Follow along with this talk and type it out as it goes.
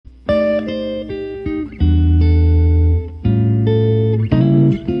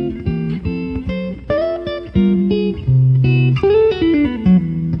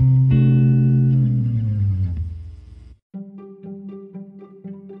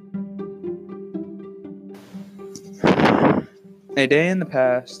A day in the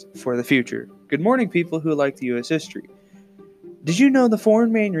past for the future. Good morning, people who like the U.S. history. Did you know the four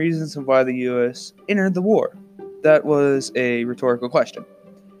main reasons of why the U.S. entered the war? That was a rhetorical question.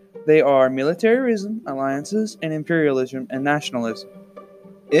 They are militarism, alliances, and imperialism and nationalism.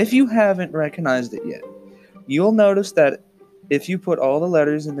 If you haven't recognized it yet, you'll notice that if you put all the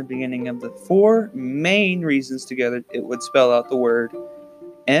letters in the beginning of the four main reasons together, it would spell out the word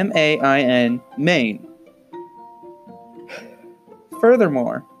MAIN, Maine.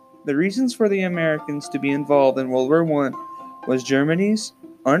 Furthermore, the reasons for the Americans to be involved in World War I was Germany's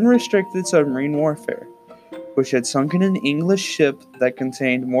unrestricted submarine warfare, which had sunken an English ship that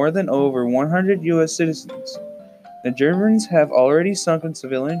contained more than over 100 U.S. citizens. The Germans have already sunken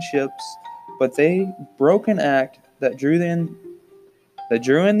civilian ships, but they broke an act that drew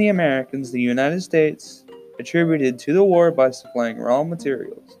in the Americans. The United States attributed to the war by supplying raw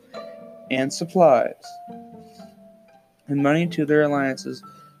materials and supplies and money to their alliances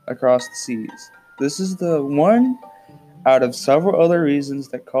across the seas. This is the one out of several other reasons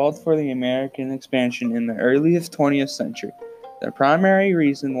that called for the American expansion in the early 20th century. The primary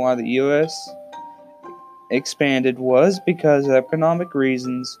reason why the U.S. expanded was because of economic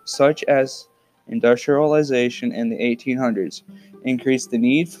reasons such as industrialization in the 1800s increased the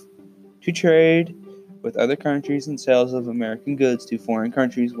need to trade with other countries, and sales of American goods to foreign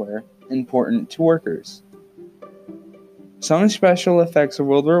countries were important to workers. Some special effects of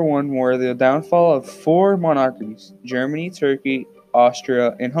World War I were the downfall of four monarchies: Germany, Turkey,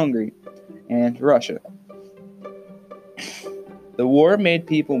 Austria, and Hungary, and Russia. The war made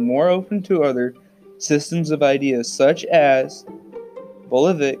people more open to other systems of ideas, such as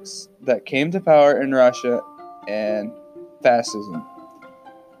Bolsheviks that came to power in Russia and fascism.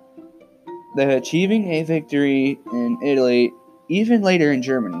 The achieving a victory in Italy, even later in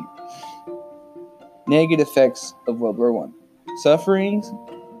Germany. Negative effects of World War I. Sufferings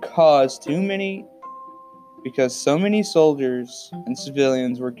caused because so many soldiers and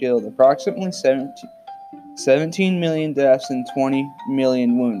civilians were killed, approximately 17 million deaths and 20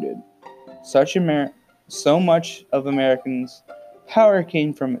 million wounded. So much of Americans' power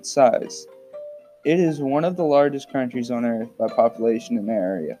came from its size. It is one of the largest countries on earth by population and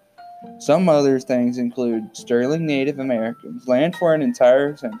area. Some other things include sterling Native Americans, land for an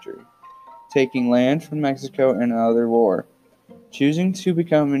entire century, taking land from Mexico in another war, choosing to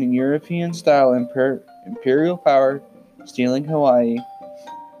become an European-style imperial power, stealing Hawaii,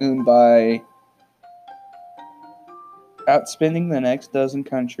 and by outspending the next dozen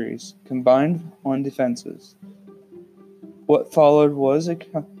countries, combined on defenses. What followed was a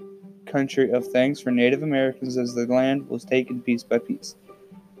country of thanks for Native Americans as the land was taken piece by piece.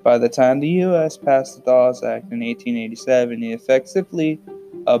 By the time the U.S. passed the Dawes Act in 1887, it effectively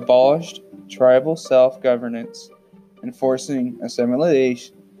abolished tribal self-governance, enforcing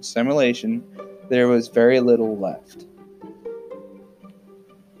assimilation. There was very little left.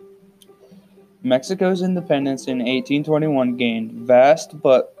 Mexico's independence in 1821 gained vast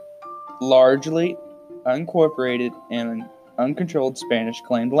but largely unincorporated and uncontrolled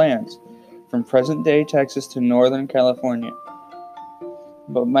Spanish-claimed lands, from present-day Texas to northern California.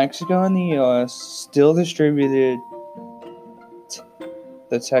 But Mexico and the U.S. still distributed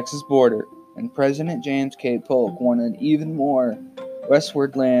the Texas border, and President James K. Polk wanted even more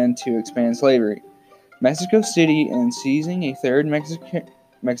westward land to expand slavery. Mexico City and seizing a third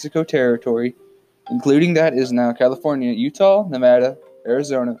Mexico territory, including that is now California, Utah, Nevada,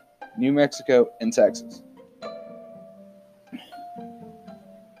 Arizona, New Mexico, and Texas.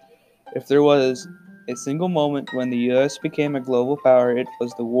 If there was a single moment when the U.S. became a global power, it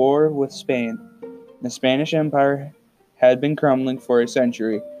was the war with Spain. The Spanish Empire had been crumbling for a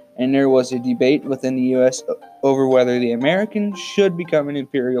century, and there was a debate within the U.S. over whether the Americans should become an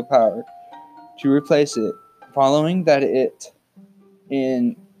imperial power to replace it. Following that,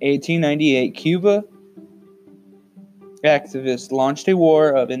 in 1898, Cuba activists launched a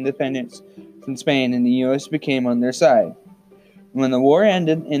war of independence from Spain, and the U.S. became on their side. When the war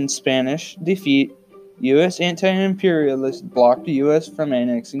ended in Spanish defeat, U.S. anti-imperialists blocked the U.S. from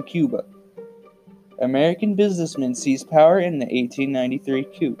annexing Cuba. American businessmen seized power in the 1893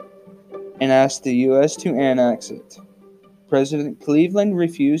 coup and asked the U.S. to annex it. President Cleveland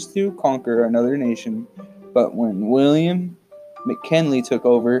refused to conquer another nation, but when William McKinley took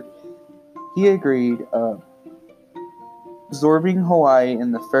over, he agreed, absorbing Hawaii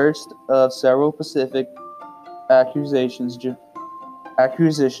in the first of several Pacific acquisitions.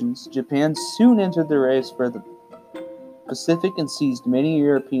 Japan soon entered the race for the Pacific and seized many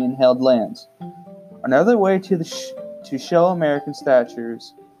European-held lands. Another way to show American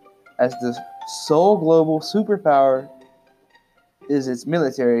statures as the sole global superpower is its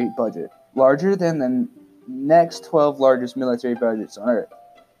military budget, larger than the next 12 largest military budgets on Earth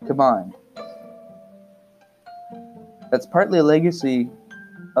combined. That's partly a legacy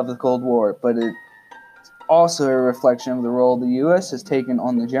of the Cold War, but it's also a reflection of the role the U.S. has taken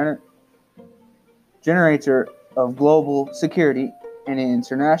on the generator of global security and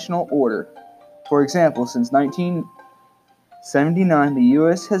international order. For example, since 1979, the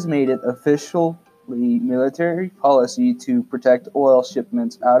U.S. has made it officially military policy to protect oil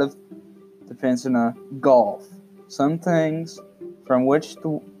shipments out of the Peninsula Gulf, some things from which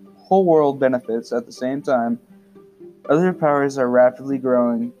the whole world benefits. At the same time, other powers are rapidly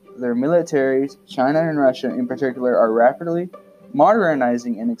growing their militaries. China and Russia, in particular, are rapidly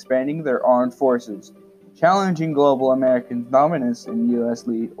modernizing and expanding their armed forces, challenging global American dominance in U.S.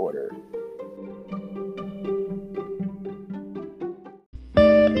 lead order.